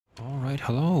Alright,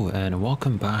 hello and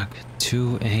welcome back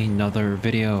to another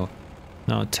video.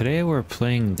 Now today we're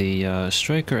playing the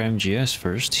Striker MGS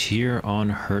first here on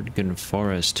Hurtgen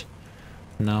Forest.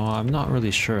 Now I'm not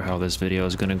really sure how this video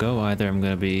is going to go. Either I'm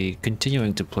going to be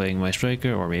continuing to playing my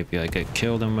Striker, or maybe I get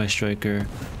killed on my Striker.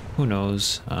 Who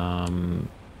knows.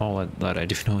 All that I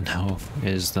do know now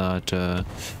is that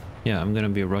yeah, I'm going to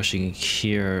be rushing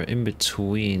here in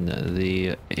between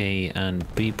the A and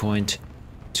B point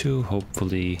to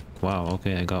hopefully, wow,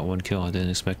 okay, I got one kill. I didn't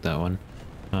expect that one.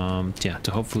 Yeah,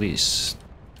 to hopefully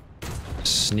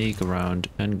sneak around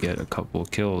and get a couple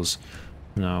kills.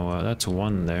 Now that's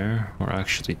one there, or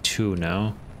actually two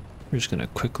now. We're just gonna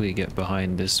quickly get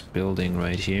behind this building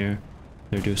right here.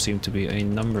 There do seem to be a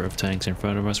number of tanks in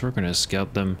front of us. We're gonna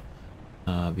scout them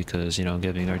because, you know,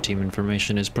 giving our team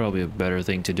information is probably a better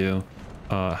thing to do.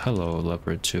 Hello,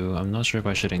 Leopard 2. I'm not sure if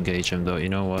I should engage him though. You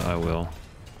know what? I will.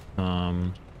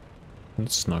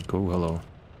 Let's not go. Hello.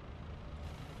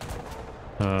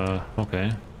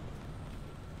 Okay.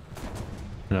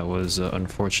 That was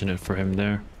unfortunate for him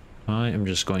there. I am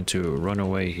just going to run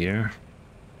away here.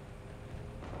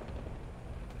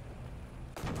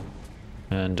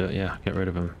 And yeah, get rid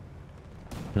of him.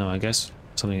 Now I guess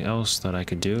something else that I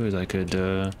could do is I could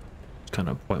kind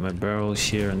of point my barrel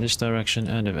here in this direction,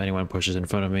 and if anyone pushes in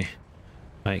front of me,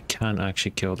 I can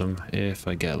actually kill them if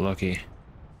I get lucky.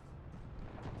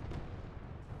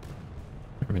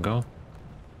 There we go.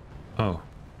 Oh,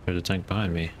 there's a tank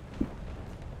behind me.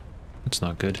 That's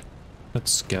not good.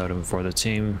 Let's scout him for the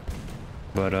team.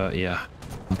 But yeah,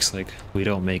 looks like we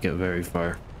don't make it very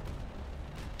far.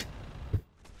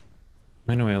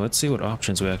 Anyway, let's see what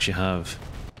options we actually have.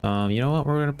 You know what?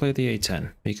 We're gonna play the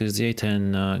A-10 because the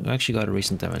A-10 actually got a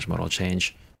recent damage model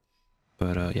change.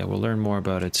 But yeah, we'll learn more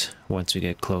about it once we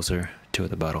get closer to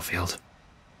the battlefield.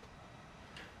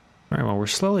 Alright, well, we're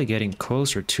slowly getting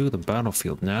closer to the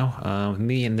battlefield now.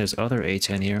 Me and this other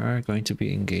A-10 here are going to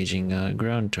be engaging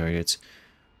ground targets.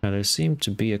 Now, there seem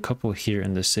to be a couple here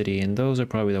in the city, and those are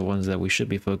probably the ones that we should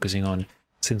be focusing on,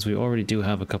 since we already do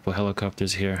have a couple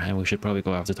helicopters here, and we should probably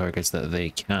go after targets that they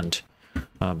can't.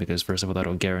 Because first of all,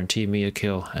 that'll guarantee me a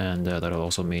kill, and that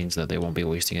also means that they won't be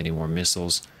wasting any more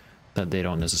missiles that they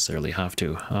don't necessarily have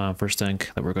to. First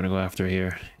tank that we're going to go after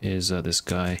here is this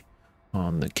guy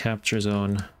on the capture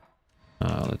zone.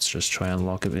 Let's just try and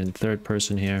lock it in third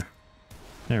person here.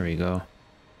 There we go.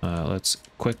 Let's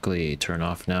quickly turn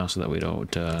off now so that we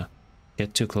don't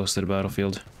get too close to the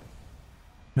battlefield.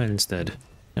 And instead,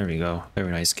 there we go.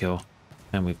 Very nice kill.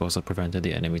 And we've also prevented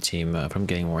the enemy team from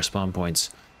getting more spawn points.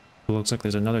 It looks like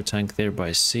there's another tank there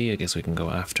by C. I guess we can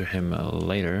go after him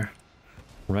later.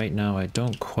 Right now, I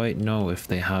don't quite know if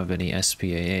they have any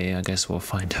SPAA. I guess we'll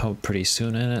find out pretty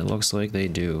soon, and it looks like they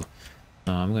do.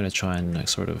 I'm going to try and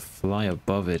sort of fly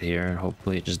above it here.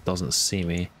 Hopefully it just doesn't see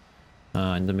me.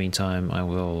 In the meantime, I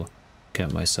will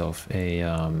get myself a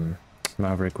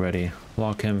Maverick ready.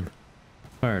 Lock him,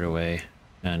 fire it away,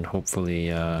 and hopefully,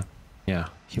 yeah,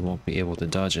 he won't be able to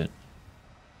dodge it.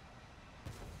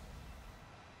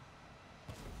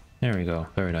 There we go.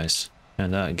 Very nice.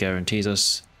 And that guarantees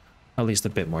us at least a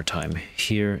bit more time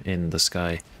here in the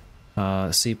sky.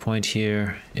 C point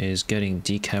here is getting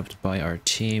decapped by our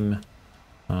team.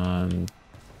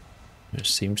 There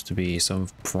seems to be some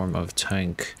form of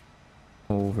tank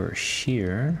over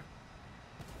here.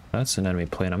 That's an enemy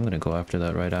plane. I'm going to go after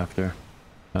that right after.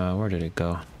 Where did it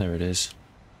go? There it is.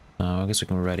 I guess we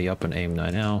can ready up an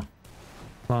AIM-9L,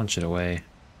 launch it away,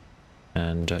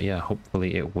 and yeah,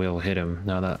 hopefully it will hit him.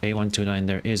 Now that A-129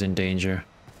 there is in danger,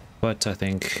 but I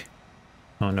think...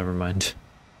 oh, never mind.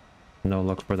 No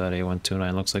luck for that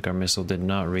A-129. Looks like our missile did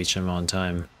not reach him on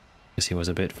time, because he was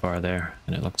a bit far there,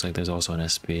 and it looks like there's also an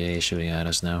SPA shooting at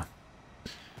us now.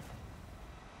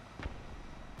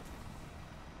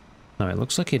 Now it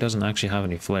looks like he doesn't actually have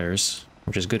any flares,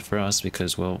 which is good for us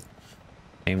because, well,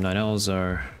 AIM-9Ls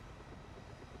are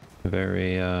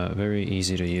very, very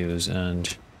easy to use,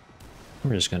 and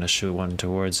we're just gonna shoot one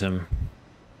towards him.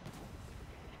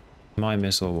 My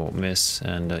missile won't miss,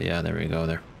 and yeah, there we go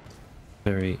there.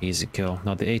 Very easy kill.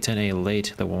 Now the A-10A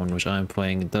late, the one which I'm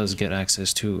playing, does get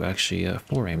access to actually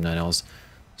 4 AIM-9Ls.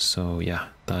 So yeah,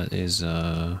 that is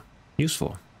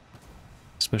useful.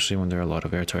 Especially when there are a lot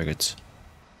of air targets.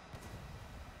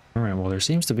 Alright, well there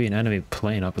seems to be an enemy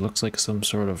plane up. It looks like some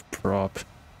sort of prop.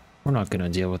 We're not going to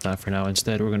deal with that for now.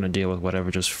 Instead, we're going to deal with whatever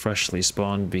just freshly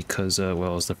spawned because,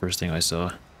 well, it's the first thing I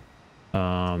saw.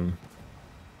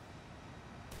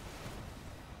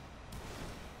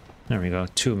 There we go,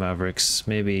 2 Mavericks,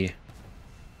 maybe,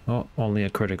 oh, only a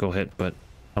critical hit, but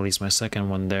at least my second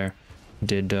one there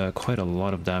did quite a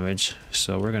lot of damage.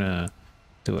 So we're gonna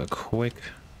do a quick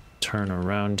turn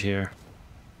around here.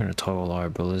 We're gonna toggle our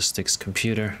ballistics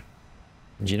computer.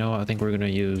 And you know what? I think we're gonna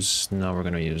use... No, we're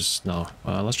gonna use... No.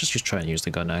 Let's just try and use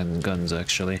the guns,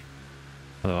 actually.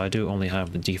 Although I do only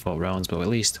have the default rounds, but at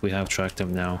least we have tracked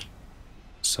them now.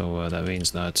 So that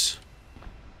means that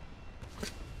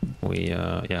we,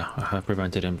 yeah, I have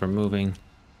prevented him from moving.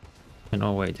 And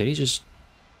oh wait, did he just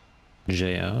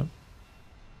J out?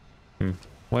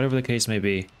 Whatever the case may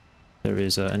be, there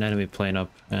is an enemy plane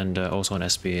up and also an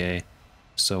SBA.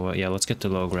 So yeah, let's get to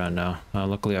low ground now.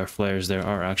 Luckily our flares there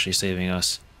are actually saving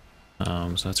us.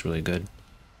 So that's really good.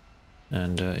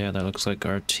 And yeah, that looks like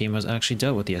our team has actually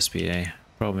dealt with the SBA.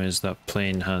 Problem is that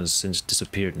plane has since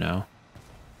disappeared now.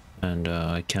 And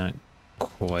I can't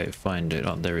quite find it.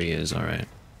 Oh, there he is, alright.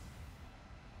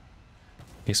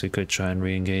 Guess we could try and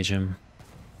re-engage him.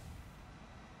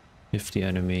 If the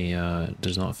enemy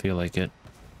does not feel like it.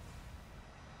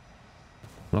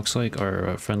 Looks like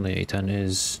our friendly A-10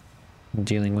 is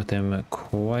dealing with him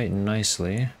quite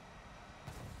nicely.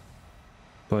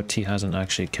 But he hasn't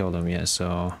actually killed him yet,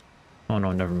 so... Oh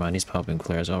no, never mind, he's popping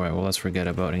flares. Alright, well let's forget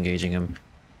about engaging him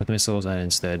with missiles and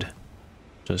instead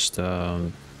just...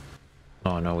 Oh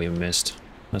no, we missed.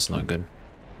 That's not good.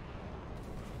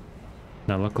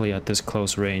 Now luckily at this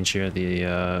close range here,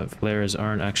 the flares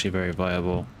aren't actually very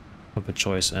viable of a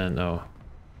choice, and oh...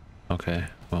 Okay,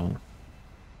 well...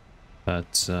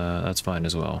 That's fine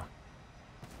as well.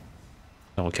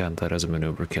 I'll count that as a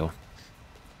maneuver kill.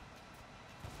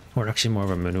 Or actually more of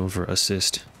a maneuver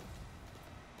assist.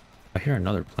 I hear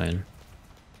another plane.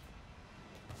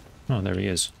 Oh, there he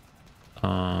is.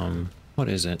 What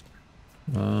is it?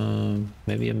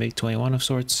 Maybe a MiG-21 of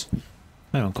sorts?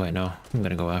 I don't quite know. I'm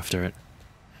gonna go after it.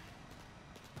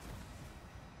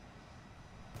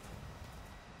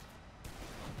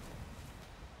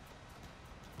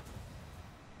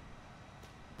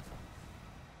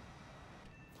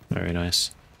 Very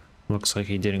nice. Looks like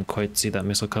he didn't quite see that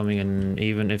missile coming, and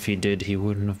even if he did, he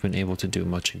wouldn't have been able to do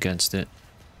much against it.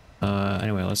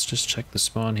 Anyway, let's just check the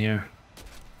spawn here.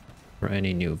 For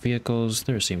any new vehicles,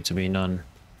 there seem to be none.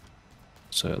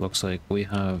 So it looks like we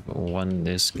have won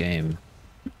this game.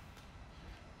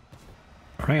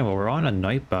 Alright, well we're on a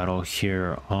night battle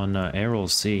here on Aral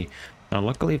Sea. Now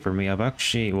luckily for me, I've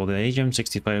actually, well the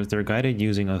AGM-65, they're guided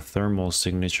using a thermal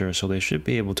signature, so they should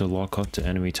be able to lock up to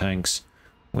enemy tanks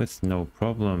with no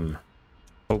problem.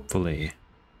 Hopefully.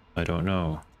 I don't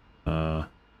know.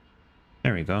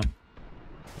 There we go.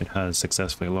 It has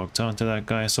successfully locked onto that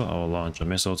guy, so I'll launch a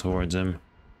missile towards him.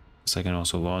 So I can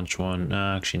also launch one.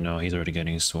 Actually no, he's already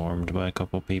getting swarmed by a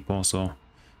couple people, so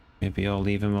maybe I'll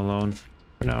leave him alone.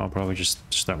 For now I'll probably just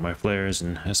start my flares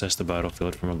and assess the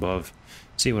battlefield from above.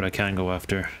 See what I can go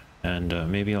after.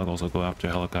 And maybe I'll also go after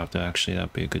a helicopter, actually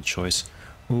that'd be a good choice.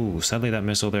 Ooh, sadly that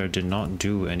missile there did not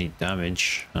do any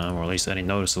damage, or at least any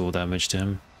noticeable damage to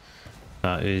him.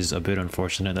 That is a bit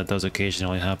unfortunate. That does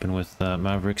occasionally happen with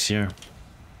Mavericks here.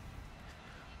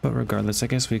 But regardless, I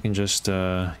guess we can just,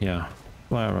 yeah,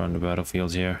 fly around the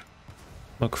battlefield here.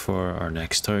 Look for our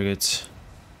next target.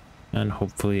 And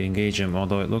hopefully engage him,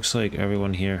 although it looks like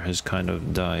everyone here has kind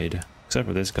of died. Except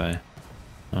for this guy.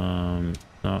 No,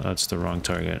 that's the wrong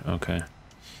target. Okay.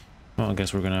 Well, I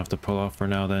guess we're gonna have to pull off for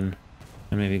now then.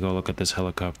 And maybe go look at this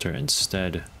helicopter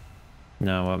instead.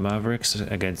 Now, Mavericks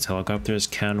against helicopters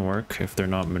can work if they're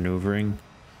not maneuvering.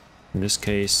 In this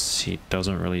case, he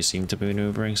doesn't really seem to be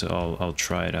maneuvering, so I'll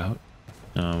try it out.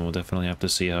 We'll definitely have to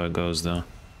see how it goes, though.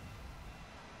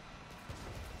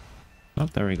 Oh,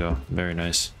 there we go. Very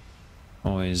nice.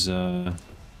 Always,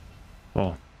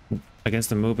 well, against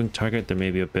the moving target, they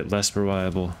may be a bit less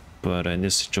reliable, but in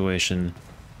this situation,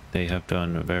 they have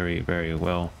done very, very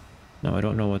well. Now, I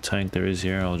don't know what tank there is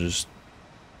here. I'll just...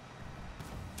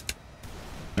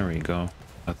 There we go.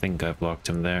 I think I've locked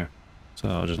him there. So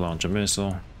I'll just launch a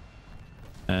missile.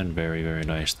 And very, very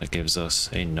nice. That gives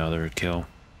us another kill.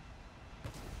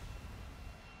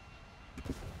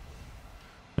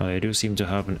 Now, they do seem to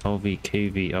have an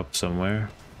LVKV up somewhere.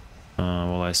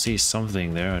 Well, I see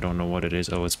something there. I don't know what it is.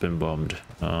 Oh, it's been bombed.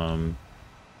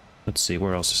 Let's see.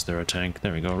 Where else is there a tank?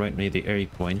 There we go. Right near the area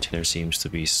point. There seems to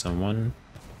be someone.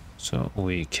 So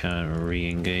we can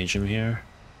re-engage him here.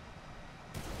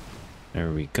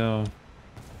 There we go.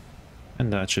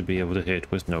 And that should be able to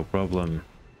hit with no problem.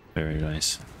 Very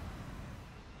nice.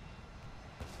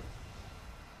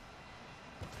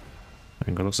 I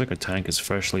think it looks like a tank is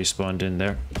freshly spawned in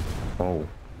there. Oh,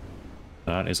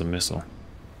 that is a missile.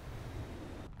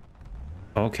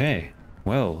 Okay,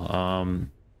 well,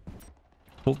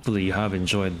 hopefully you have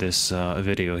enjoyed this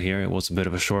video here. It was a bit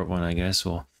of a short one, I guess.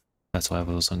 Well, that's why I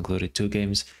was included 2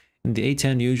 games. In the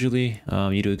A-10, usually,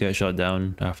 you do get shot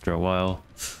down after a while.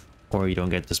 or you don't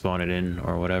get to spawn it in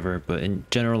or whatever. But in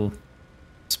general,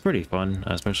 it's pretty fun,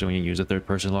 especially when you use a third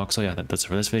person lock. So yeah, that's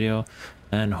for this video,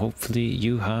 and hopefully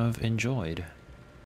you have enjoyed.